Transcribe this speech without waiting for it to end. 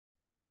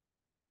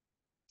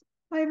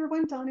Hi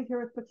everyone, Donna here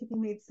with Bookkeeping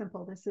Made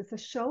Simple. This is a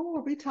show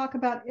where we talk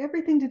about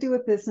everything to do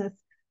with business.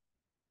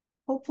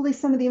 Hopefully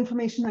some of the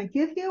information I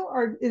give you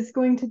is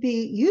going to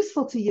be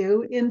useful to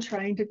you in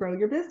trying to grow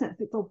your business.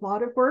 It's a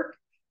lot of work,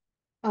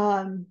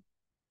 and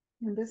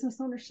business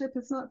ownership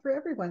is not for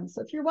everyone.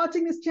 So if you're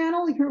watching this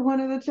channel, you're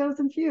one of the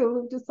chosen few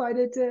who've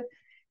decided to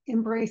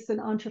embrace an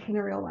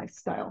entrepreneurial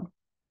lifestyle.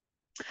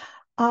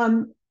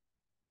 I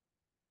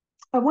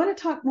want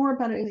to talk more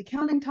about an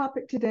accounting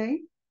topic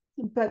today,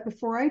 but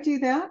before I do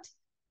that,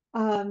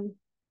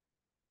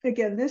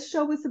 again, this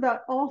show is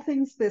about all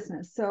things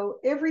business. So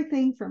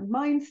everything from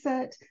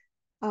mindset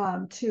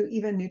to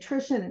even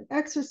nutrition and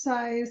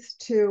exercise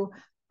to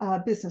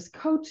business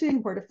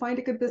coaching, where to find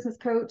a good business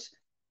coach,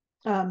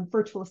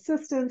 virtual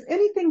assistants,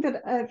 anything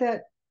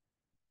that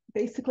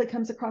basically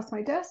comes across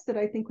my desk that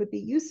I think would be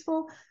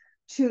useful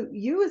to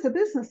you as a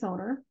business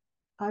owner,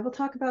 I will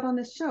talk about on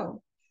this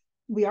show.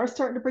 We are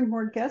starting to bring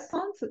more guests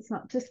on, so it's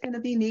not just going to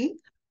be me,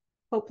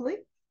 hopefully.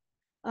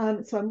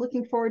 So I'm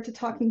looking forward to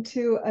talking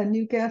to a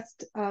new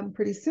guest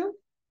pretty soon,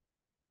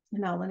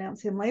 and I'll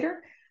announce him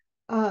later.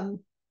 And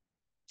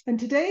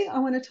today I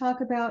want to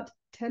talk about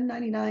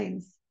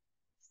 1099s,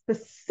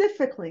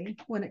 specifically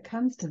when it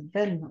comes to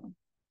Venmo.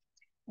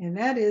 And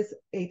that is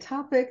a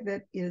topic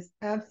that is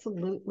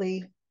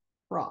absolutely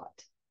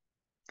fraught.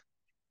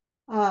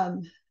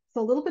 So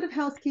a little bit of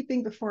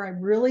housekeeping before I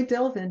really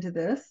delve into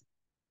this.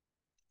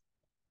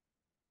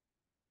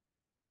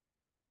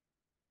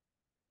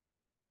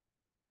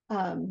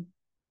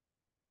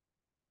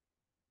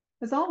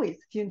 As always,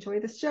 if you enjoy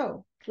this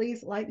show,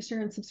 please like,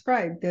 share, and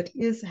subscribe. That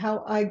is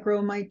how I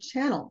grow my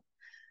channel.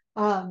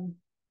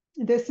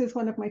 This is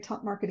one of my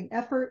top marketing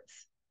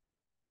efforts.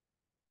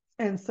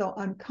 And so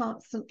I'm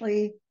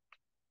constantly,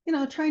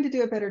 trying to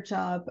do a better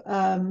job.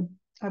 I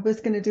was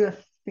going to do a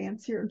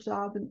fancier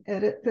job and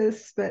edit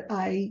this, but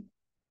I'm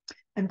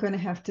going to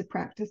have to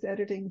practice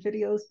editing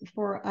videos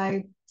before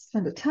I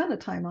spend a ton of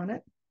time on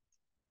it.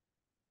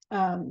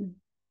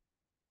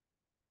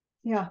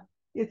 Yeah,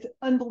 it's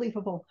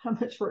unbelievable how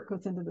much work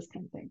goes into this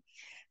kind of thing.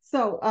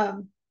 So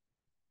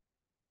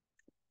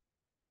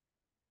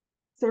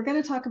we're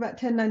going to talk about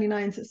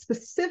 1099s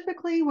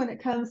specifically when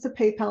it comes to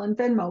PayPal and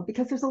Venmo,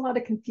 because there's a lot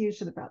of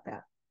confusion about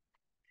that.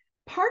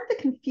 Part of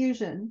the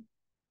confusion,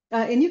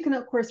 and you can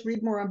of course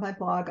read more on my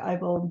blog. I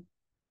will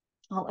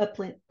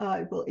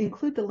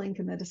include the link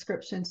in the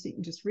description so you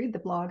can just read the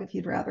blog if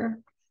you'd rather.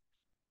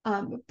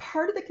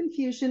 Part of the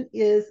confusion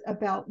is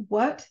about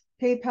what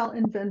PayPal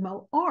and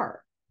Venmo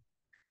are.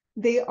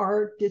 They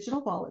are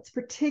digital wallets,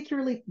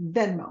 particularly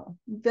Venmo.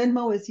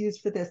 Venmo is used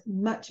for this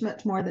much,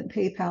 much more than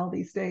PayPal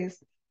these days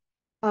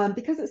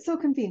because it's so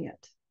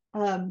convenient.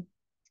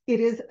 It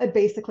is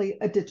basically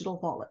a digital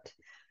wallet.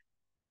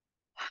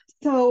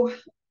 So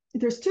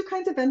there's two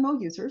kinds of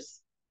Venmo users.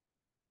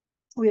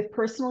 We have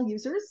personal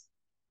users.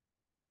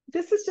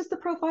 This is just a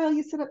profile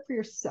you set up for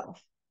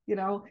yourself.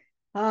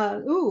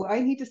 I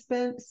need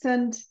to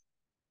send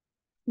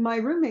my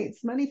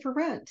roommates money for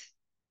rent.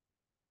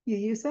 You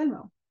use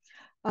Venmo.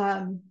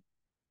 I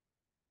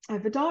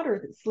have a daughter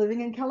that's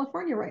living in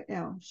California right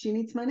now. She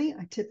needs money.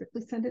 I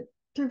typically send it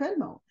through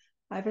Venmo.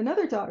 I have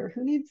another daughter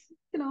who needs,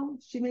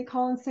 she may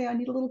call and say, I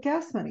need a little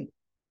gas money.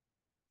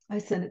 I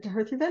send it to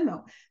her through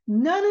Venmo.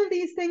 None of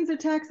these things are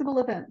taxable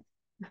events.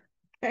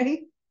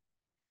 Okay.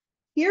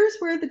 Here's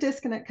where the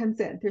disconnect comes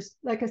in.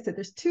 Like I said,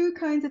 there's two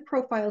kinds of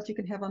profiles you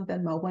can have on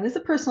Venmo. One is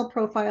a personal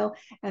profile,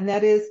 and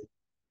that is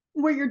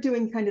where you're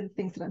doing kind of the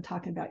things that I'm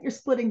talking about. You're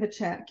splitting the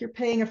check. You're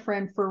paying a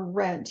friend for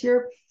rent.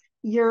 You're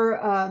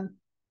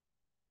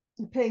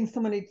paying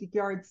someone at a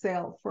yard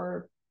sale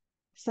for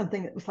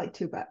something that was like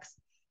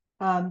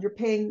 $2. You're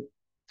paying.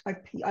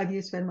 I've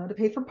used Venmo to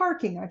pay for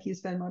parking. I've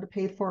used Venmo to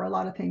pay for a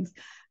lot of things,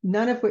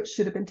 none of which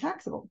should have been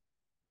taxable.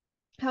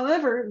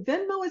 However,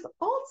 Venmo is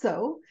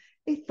also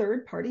a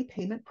third-party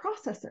payment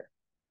processor.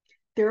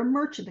 They're a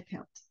merchant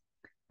account.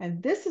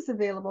 And this is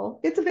available,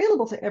 it's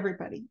available to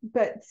everybody,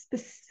 but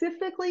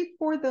specifically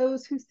for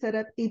those who set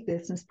up a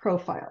business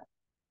profile.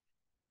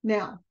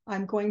 Now,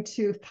 I'm going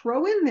to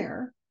throw in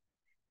there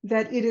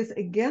that it is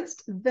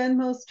against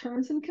Venmo's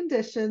terms and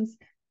conditions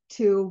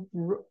to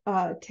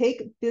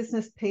take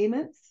business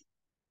payments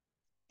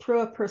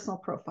through a personal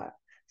profile.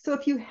 So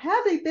if you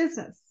have a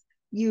business,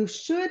 you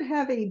should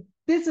have a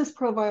business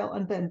profile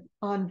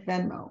on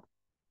Venmo.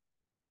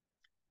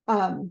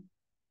 And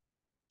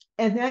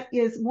that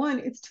is one,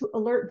 it's to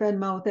alert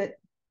Venmo that,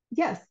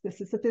 yes, this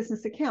is a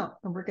business account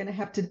and we're going to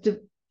have to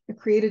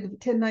create a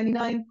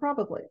 1099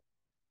 probably.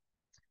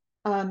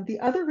 The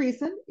other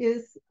reason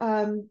is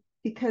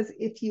because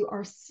if you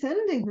are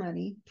sending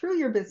money through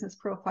your business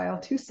profile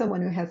to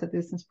someone who has a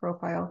business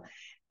profile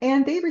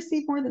and they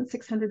receive more than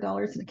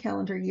 $600 in a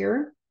calendar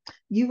year,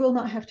 you will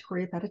not have to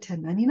worry about a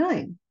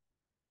 1099.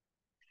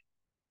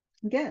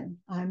 Again,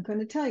 I'm going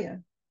to tell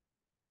you,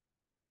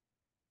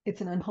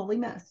 it's an unholy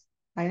mess.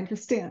 I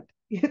understand.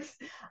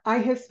 I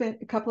have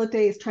spent a couple of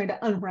days trying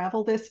to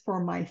unravel this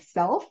for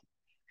myself.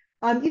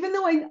 Even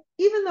though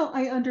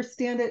I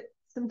understand it,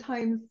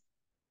 sometimes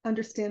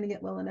understanding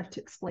it well enough to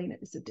explain it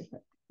is a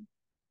different thing.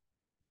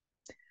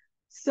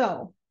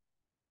 So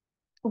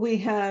we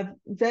have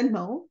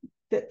Venmo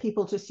that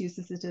people just use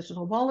as a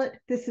digital wallet.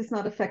 This is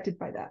not affected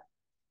by that.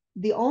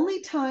 The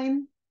only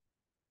time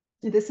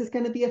this is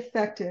going to be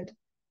affected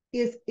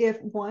is if,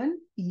 one,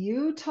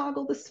 you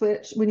toggle the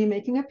switch when you're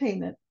making a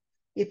payment,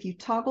 if you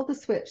toggle the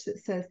switch that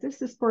says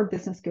this is for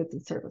business goods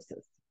and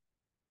services.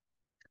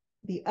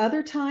 The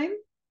other time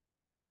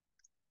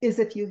is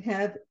if you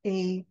have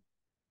a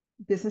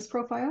business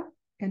profile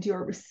and you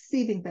are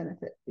receiving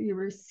benefit, you're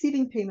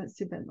receiving payments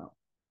to Venmo.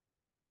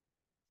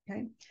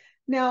 Okay.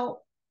 Now,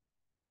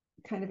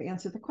 kind of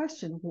answer the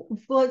question.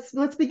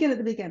 Let's begin at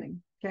the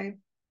beginning. Okay.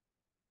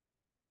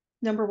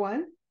 Number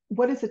one,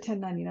 what is a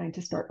 1099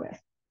 to start with?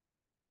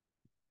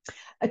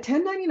 A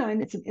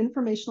 1099 is an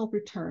informational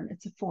return.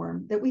 It's a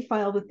form that we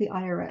file with the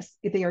IRS.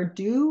 They are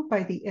due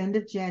by the end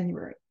of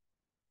January.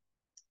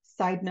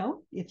 Side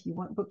note, if you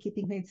want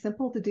bookkeeping made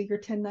simple to do your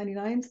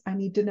 1099s, I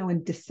need to know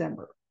in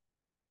December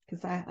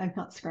because I'm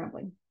not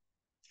scrambling.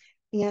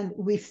 And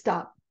we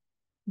stop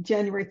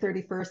January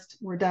 31st.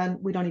 We're done.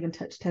 We don't even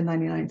touch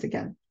 1099s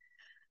again.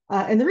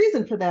 And the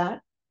reason for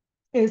that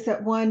is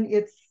that, one,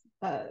 it's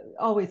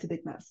always a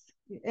big mess.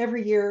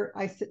 Every year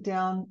I sit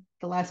down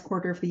the last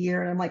quarter of the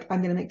year and I'm like,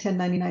 I'm going to make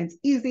 1099s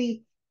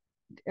easy.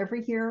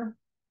 Every year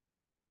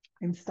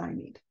I'm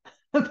stymied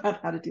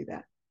about how to do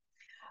that.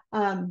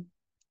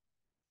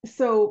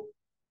 So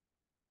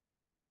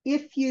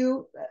if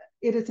you,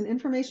 it is an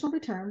informational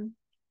return.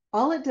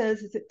 All it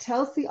does is it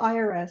tells the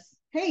IRS,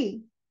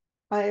 hey,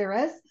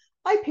 IRS,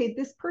 I paid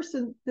this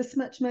person this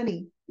much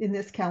money in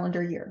this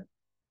calendar year.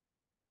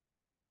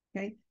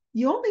 Okay.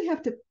 You only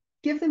have to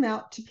give them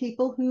out to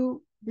people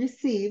who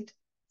received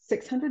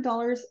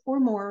 $600 or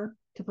more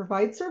to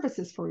provide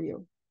services for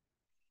you.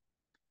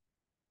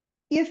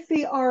 If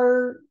they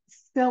are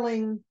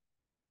selling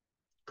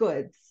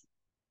goods,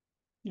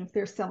 if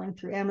they're selling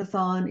through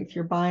Amazon, if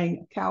you're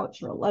buying a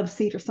couch or a love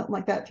seat or something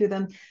like that through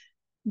them,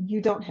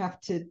 you don't have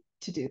to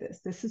do this.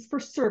 This is for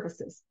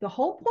services. The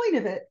whole point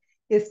of it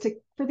is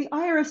for the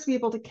IRS to be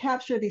able to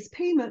capture these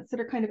payments that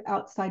are kind of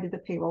outside of the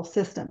payroll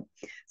system.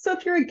 So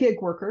if you're a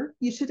gig worker,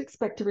 you should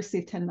expect to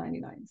receive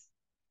 1099s.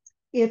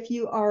 If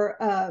you are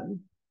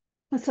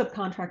a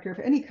subcontractor of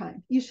any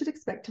kind, you should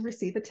expect to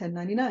receive a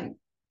 1099.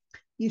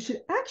 You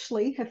should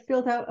actually have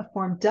filled out a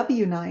form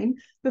W-9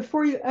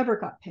 before you ever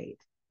got paid.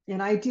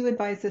 And I do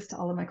advise this to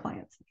all of my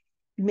clients.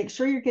 Make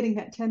sure you're getting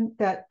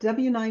that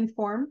W-9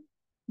 form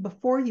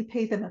before you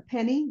pay them a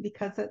penny,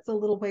 because that's a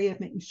little way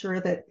of making sure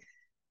that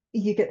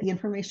you get the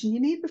information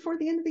you need before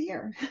the end of the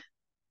year.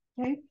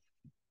 Okay.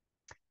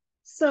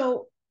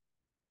 So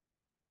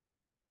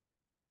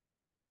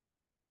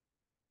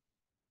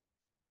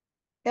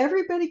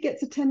everybody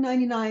gets a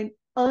 1099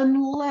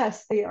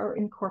 unless they are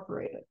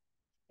incorporated.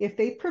 If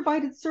they've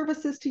provided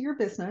services to your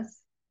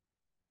business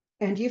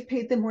and you've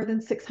paid them more than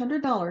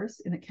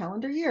 $600 in a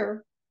calendar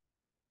year,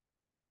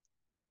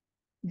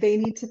 they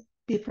need to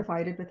be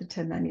provided with a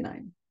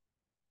 1099.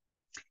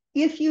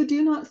 If you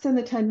do not send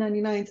the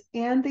 1099s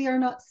and they are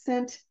not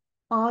sent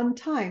on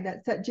time,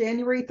 that's that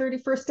January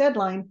 31st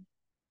deadline,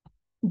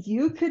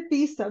 you could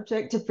be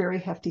subject to very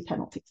hefty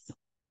penalties.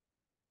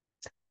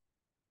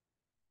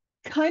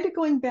 Kind of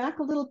going back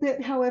a little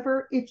bit,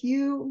 however, if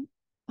you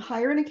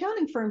hire an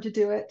accounting firm to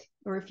do it,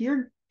 or if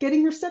you're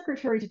getting your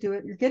secretary to do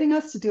it, you're getting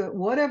us to do it,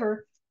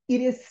 whatever,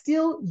 it is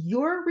still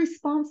your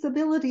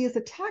responsibility as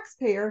a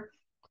taxpayer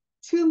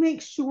to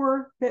make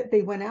sure that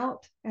they went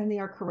out and they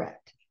are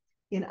correct.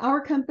 In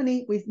our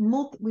company, we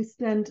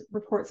send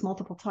reports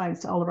multiple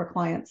times to all of our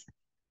clients,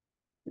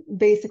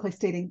 basically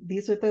stating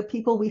these are the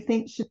people we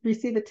think should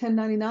receive a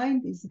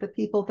 1099. These are the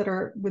people that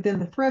are within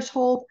the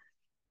threshold.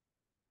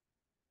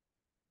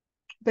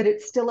 But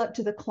it's still up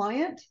to the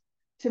client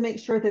to make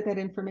sure that that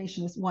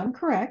information is, one,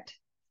 correct,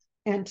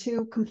 and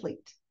two,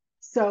 complete.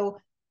 So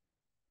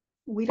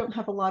we don't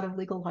have a lot of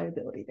legal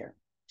liability there,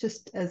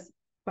 just as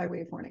by way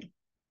of warning.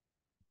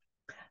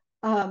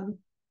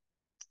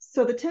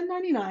 So the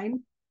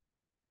 1099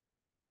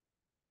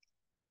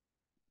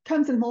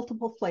 comes in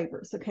multiple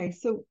flavors. Okay,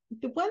 so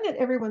the one that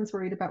everyone's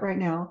worried about right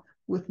now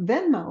with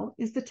Venmo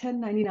is the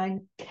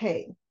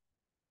 1099K.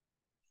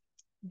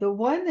 The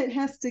one that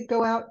has to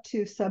go out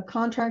to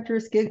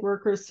subcontractors, gig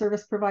workers,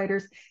 service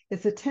providers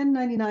is the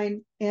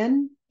 1099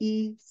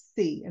 NEC,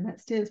 and that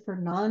stands for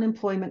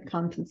non-employment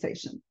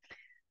compensation.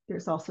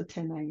 There's also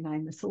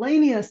 1099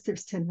 miscellaneous,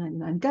 there's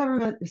 1099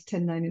 government, there's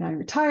 1099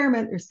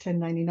 retirement, there's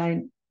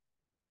 1099,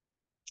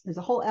 there's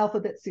a whole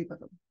alphabet soup of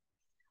them.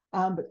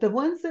 But the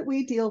ones that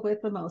we deal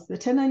with the most, the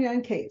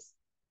 1099Ks.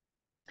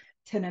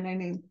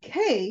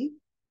 1099K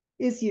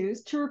is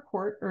used to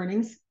report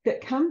earnings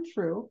that come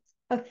through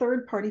a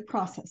third-party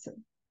processor.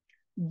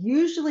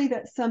 Usually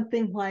that's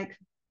something like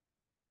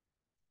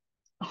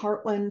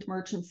Heartland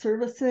Merchant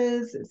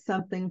Services. It's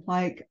something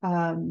like,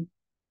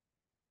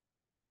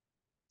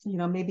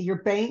 maybe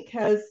your bank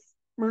has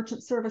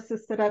merchant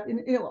services set up, and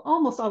it will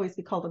almost always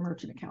be called a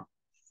merchant account.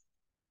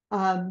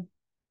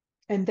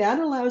 And that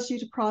allows you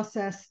to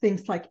process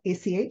things like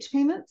ACH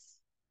payments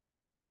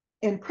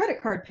and credit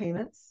card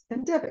payments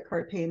and debit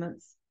card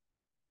payments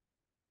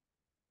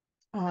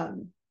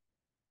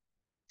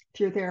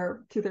through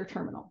their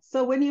terminal.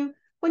 So when you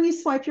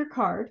swipe your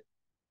card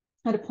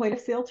at a point of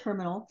sale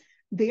terminal,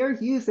 they are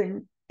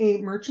using a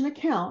merchant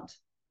account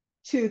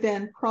to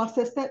then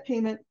process that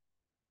payment,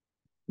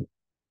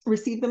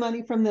 receive the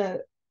money from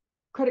the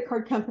credit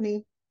card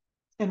company,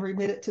 and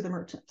remit it to the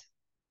merchant.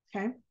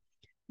 Okay.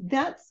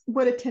 That's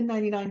what a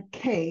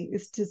 1099K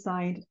is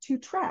designed to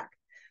track.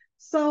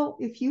 So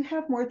if you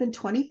have more than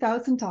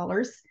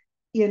 $20,000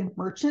 in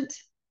merchant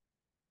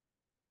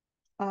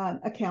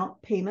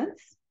account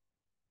payments,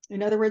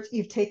 in other words,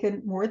 you've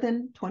taken more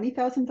than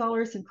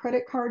 $20,000 in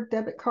credit card,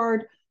 debit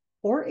card,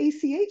 or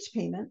ACH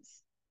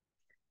payments,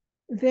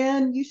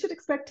 then you should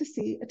expect to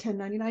see a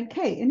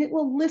 1099K, and it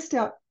will list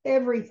out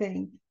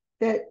everything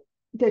that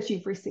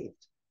you've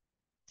received.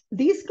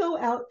 These go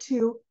out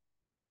to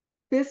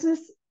business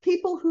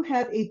people who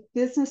have a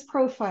business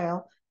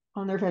profile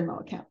on their Venmo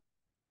account.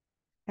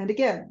 And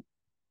again,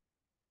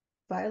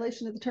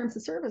 violation of the terms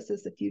of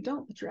services if you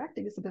don't, but you're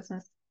acting as a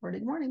business.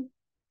 Warning, warning.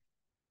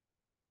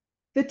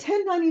 The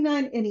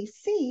 1099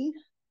 NEC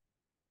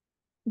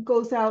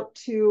goes out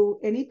to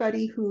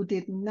anybody who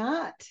did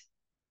not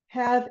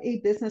have a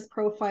business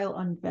profile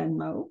on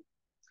Venmo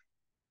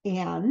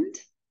and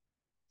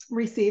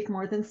received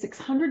more than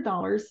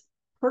 $600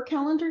 per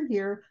calendar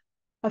year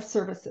of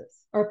services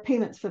or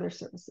payments for their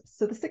services.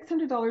 So the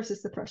 $600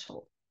 is the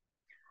threshold.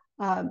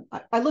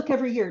 I look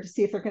every year to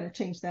see if they're going to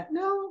change that.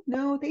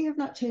 No, they have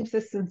not changed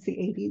this since the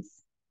 80s,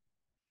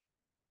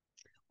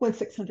 when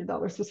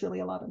 $600 was really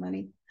a lot of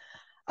money.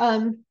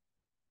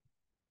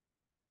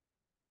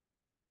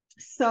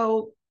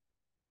 So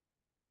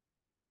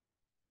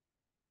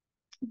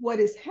what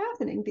is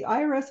happening, the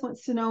IRS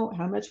wants to know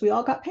how much we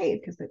all got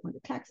paid because they want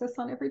to tax us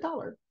on every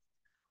dollar.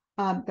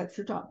 That's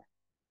their job.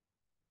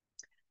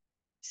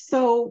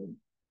 So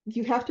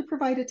you have to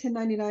provide a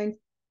 1099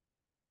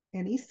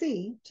 NEC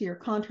to your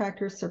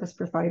contractors, service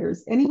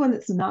providers, anyone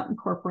that's not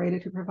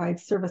incorporated who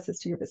provides services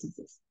to your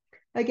businesses.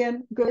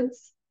 Again,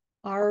 goods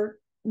are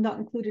not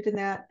included in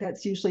that.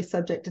 That's usually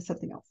subject to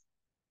something else.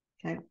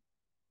 Okay.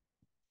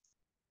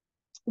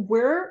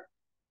 Where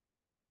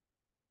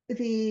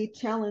the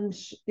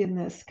challenge in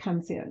this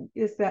comes in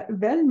is that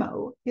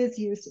Venmo is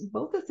used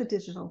both as a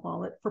digital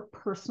wallet for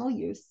personal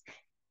use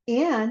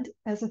and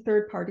as a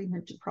third-party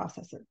merchant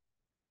processor.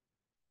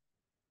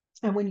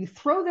 And when you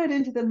throw that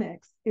into the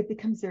mix, it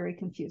becomes very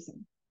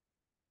confusing.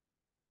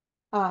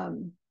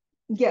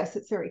 Yes,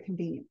 it's very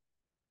convenient.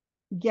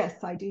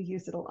 Yes, I do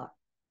use it a lot.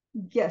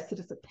 Yes, it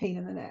is a pain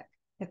in the neck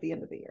at the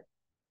end of the year.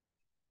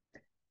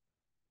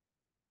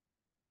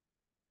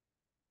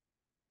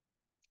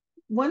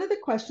 One of the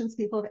questions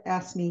people have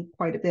asked me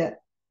quite a bit,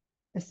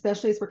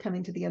 especially as we're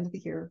coming to the end of the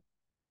year,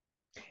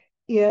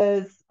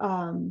 is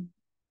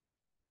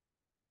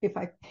if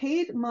I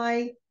paid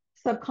my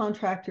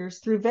subcontractors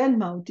through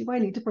Venmo, do I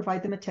need to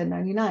provide them a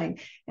 1099?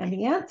 And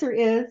the answer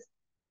is,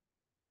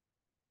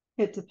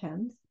 it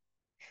depends.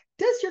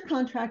 Does your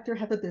contractor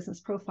have a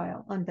business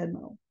profile on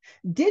Venmo?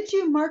 Did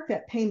you mark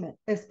that payment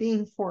as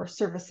being for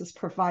services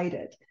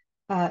provided?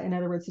 In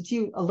other words, did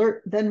you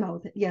alert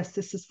Venmo that, yes,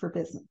 this is for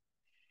business?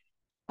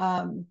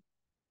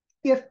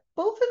 If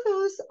both of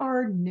those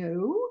are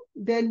no,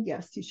 then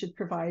yes, you should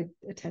provide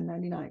a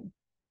 1099.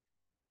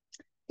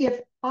 If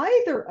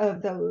either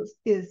of those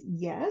is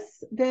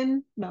yes,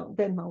 then no,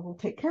 Venmo will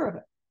take care of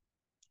it.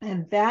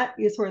 And that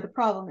is where the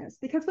problem is,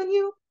 because when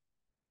you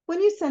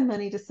send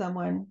money to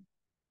someone,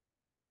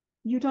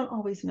 you don't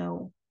always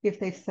know if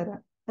they've set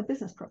up a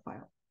business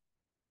profile.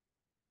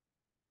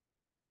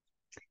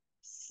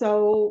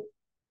 So,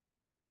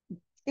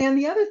 and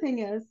the other thing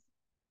is,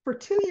 for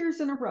 2 years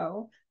in a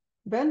row,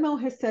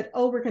 Venmo has said,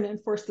 oh, we're going to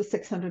enforce the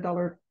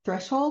 $600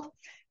 threshold.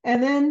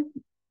 And then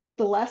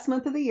the last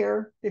month of the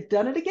year, they've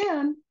done it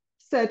again,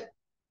 said,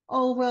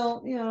 oh,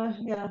 well, yeah,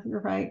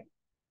 you're right.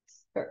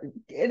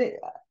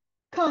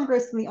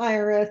 Congress and the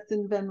IRS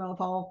and Venmo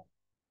have all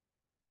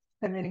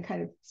come in and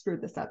kind of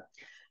screwed this up.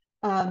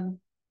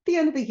 The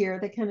end of the year,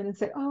 they come in and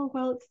say, oh,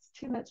 well, it's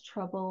too much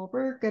trouble.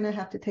 We're going to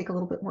have to take a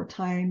little bit more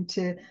time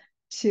to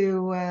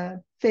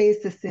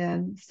phase this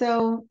in.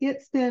 So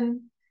it's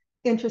been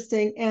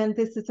interesting. And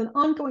this is an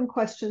ongoing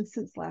question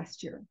since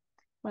last year.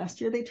 Last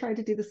year, they tried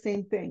to do the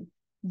same thing.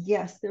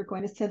 Yes, they're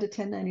going to send a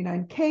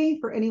 1099K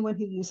for anyone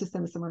who uses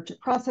them as a merchant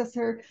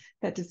processor.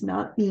 That does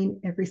not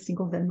mean every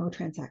single Venmo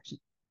transaction.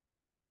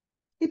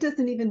 It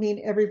doesn't even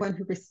mean everyone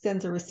who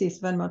sends or receives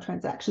Venmo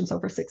transactions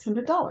over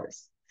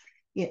 $600.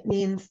 It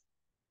means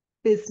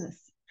business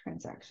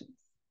transactions.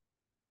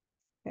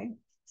 Okay,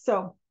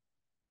 so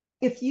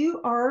if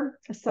you are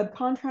a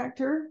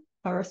subcontractor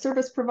or a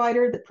service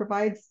provider that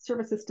provides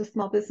services to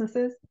small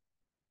businesses,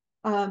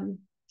 and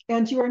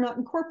you are not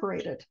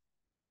incorporated,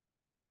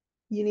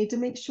 you need to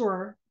make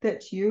sure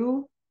that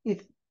you,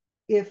 if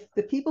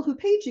the people who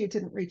paid you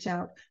didn't reach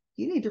out,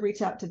 you need to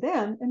reach out to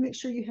them and make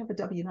sure you have a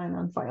W-9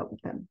 on file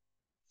with them,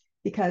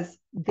 because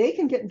they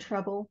can get in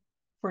trouble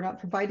for not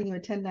providing you a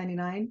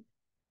 1099.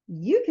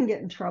 You can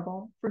get in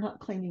trouble for not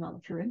claiming all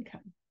of your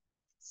income.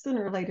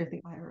 Sooner or later,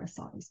 the IRS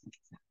always makes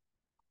that.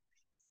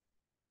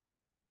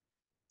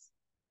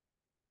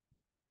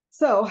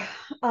 So,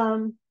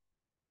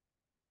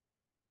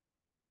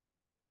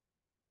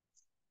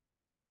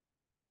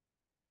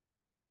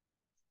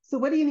 so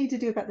what do you need to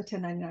do about the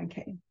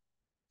 1099K?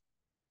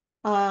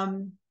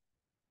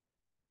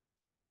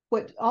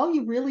 What all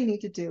you really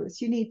need to do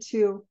is you need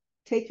to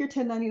take your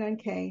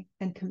 1099K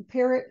and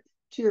compare it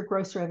to your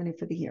gross revenue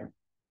for the year.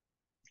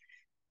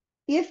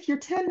 If your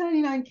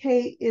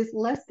 1099K is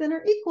less than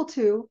or equal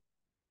to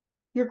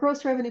your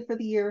gross revenue for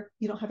the year,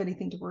 you don't have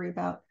anything to worry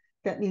about.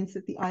 That means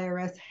that the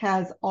IRS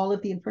has all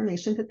of the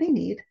information that they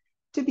need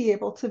to be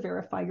able to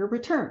verify your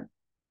return.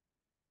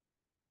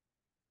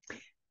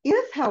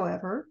 If,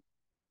 however,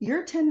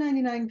 your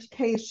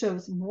 1099K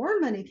shows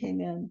more money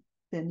came in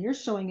than you're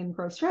showing in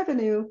gross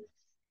revenue,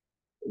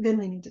 then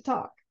we need to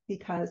talk,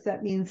 because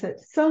that means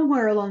that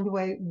somewhere along the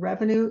way,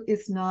 revenue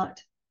is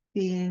not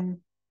being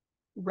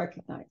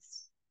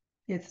recognized.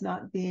 It's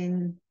not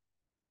being,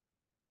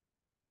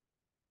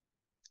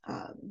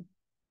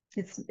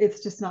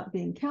 it's just not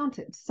being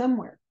counted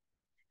somewhere.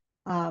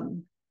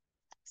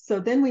 So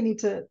then we need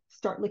to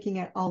start looking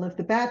at all of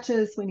the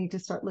batches. We need to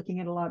start looking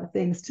at a lot of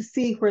things to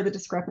see where the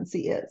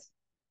discrepancy is.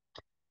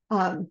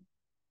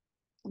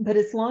 But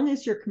as long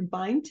as your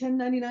combined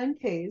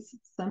 1099Ks,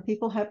 some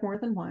people have more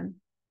than one,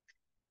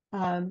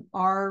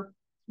 are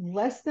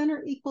less than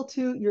or equal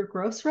to your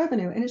gross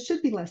revenue, and it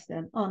should be less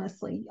than,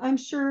 honestly. I'm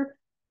sure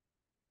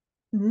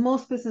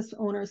most business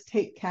owners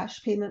take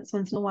cash payments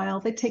once in a while.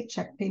 They take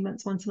check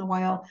payments once in a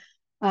while.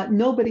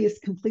 Nobody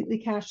is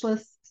completely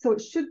cashless, so it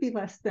should be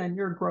less than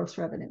your gross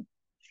revenue.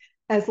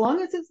 As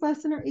long as it's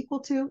less than or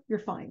equal to, you're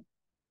fine.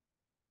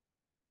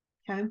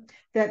 Okay,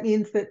 that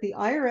means that the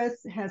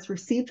IRS has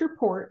received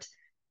report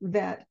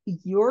that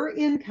your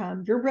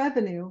income, your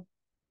revenue,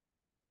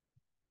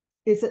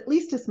 is at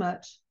least as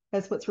much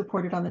as what's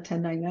reported on the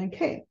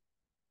 1099K.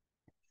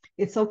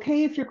 It's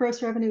okay if your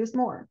gross revenue is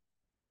more.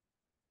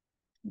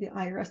 The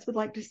IRS would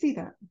like to see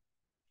that.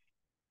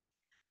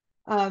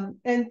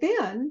 And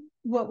then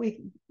what we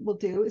will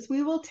do is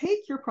we will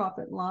take your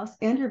profit and loss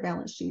and your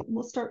balance sheet, and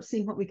we'll start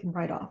seeing what we can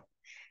write off.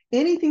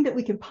 Anything that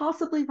we can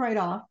possibly write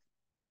off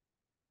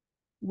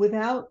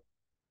without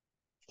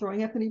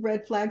throwing up any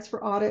red flags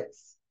for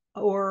audits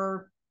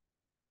or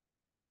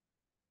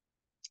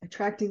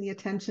attracting the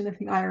attention of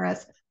the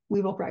IRS,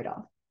 we will write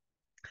off.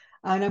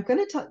 And I'm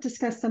going to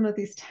discuss some of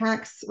these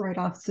tax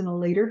write-offs in a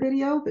later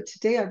video, but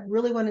today I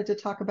really wanted to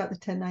talk about the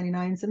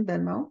 1099s and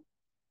Venmo.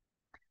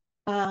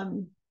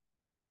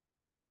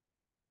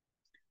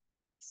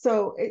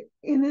 So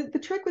the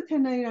trick with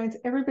 1099s,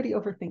 everybody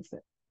overthinks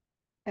it.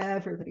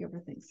 Everybody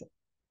overthinks it.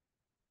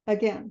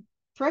 Again,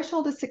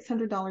 threshold is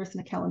 $600 in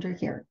a calendar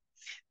year.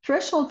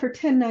 Threshold for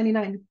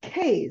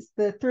 1099Ks,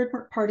 the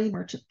third-party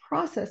merchant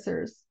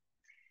processors,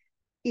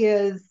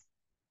 is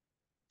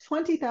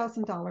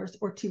 $20,000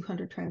 or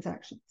 200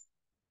 transactions.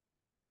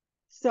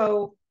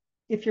 So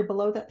if you're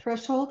below that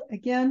threshold,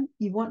 again,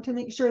 you want to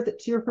make sure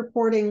that you're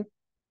reporting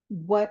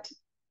what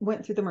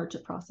went through the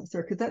merchant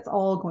processor, because that's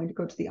all going to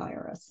go to the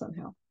IRS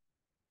somehow.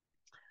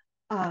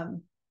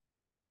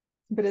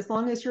 But as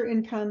long as your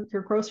income,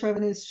 your gross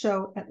revenues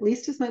show at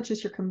least as much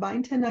as your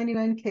combined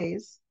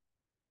 1099Ks,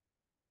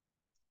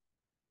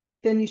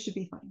 then you should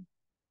be fine.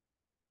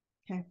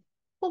 Okay.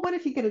 Well, what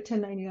if you get a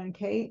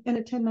 1099K and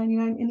a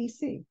 1099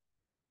 NEC?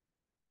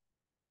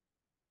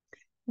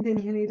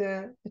 Then you need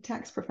a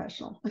tax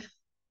professional.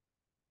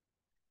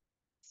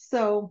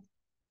 So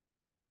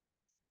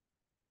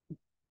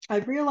I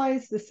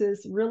realize this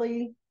is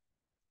really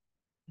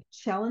a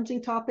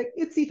challenging topic.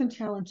 It's even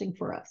challenging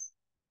for us.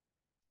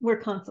 We're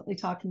constantly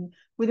talking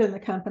within the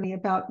company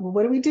about, well,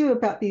 what do we do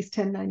about these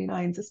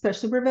 1099s,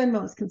 especially where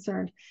Venmo is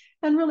concerned?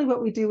 And really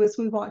what we do is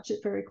we watch it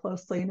very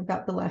closely. And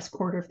about the last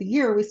quarter of the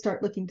year, we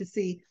start looking to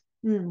see,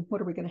 what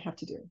are we going to have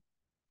to do?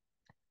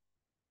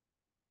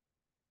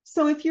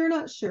 So if you're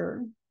not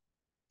sure,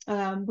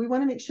 we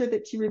want to make sure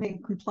that you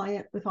remain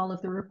compliant with all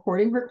of the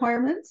reporting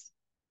requirements.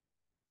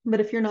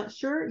 But if you're not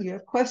sure, you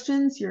have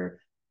questions,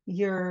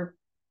 you're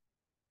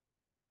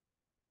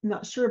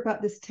not sure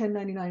about this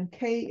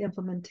 1099K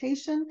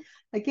implementation.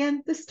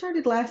 Again, this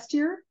started last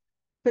year,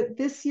 but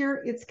this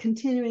year it's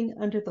continuing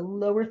under the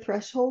lower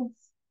thresholds,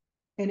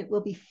 and it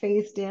will be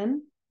phased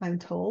in, I'm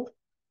told,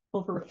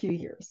 over a few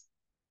years.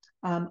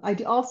 I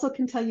also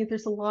can tell you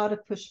there's a lot of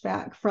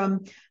pushback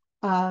from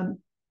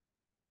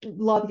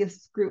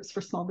lobbyist groups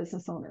for small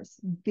business owners,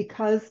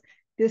 because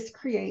this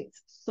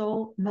creates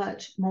so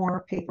much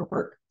more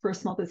paperwork for a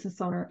small business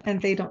owner,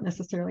 and they don't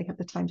necessarily have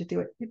the time to do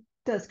it. It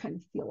does kind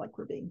of feel like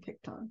we're being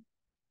picked on.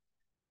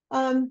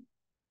 And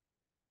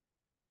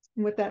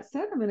with that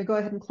said, I'm going to go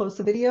ahead and close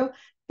the video.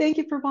 Thank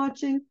you for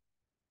watching,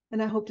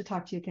 and I hope to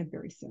talk to you again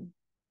very soon.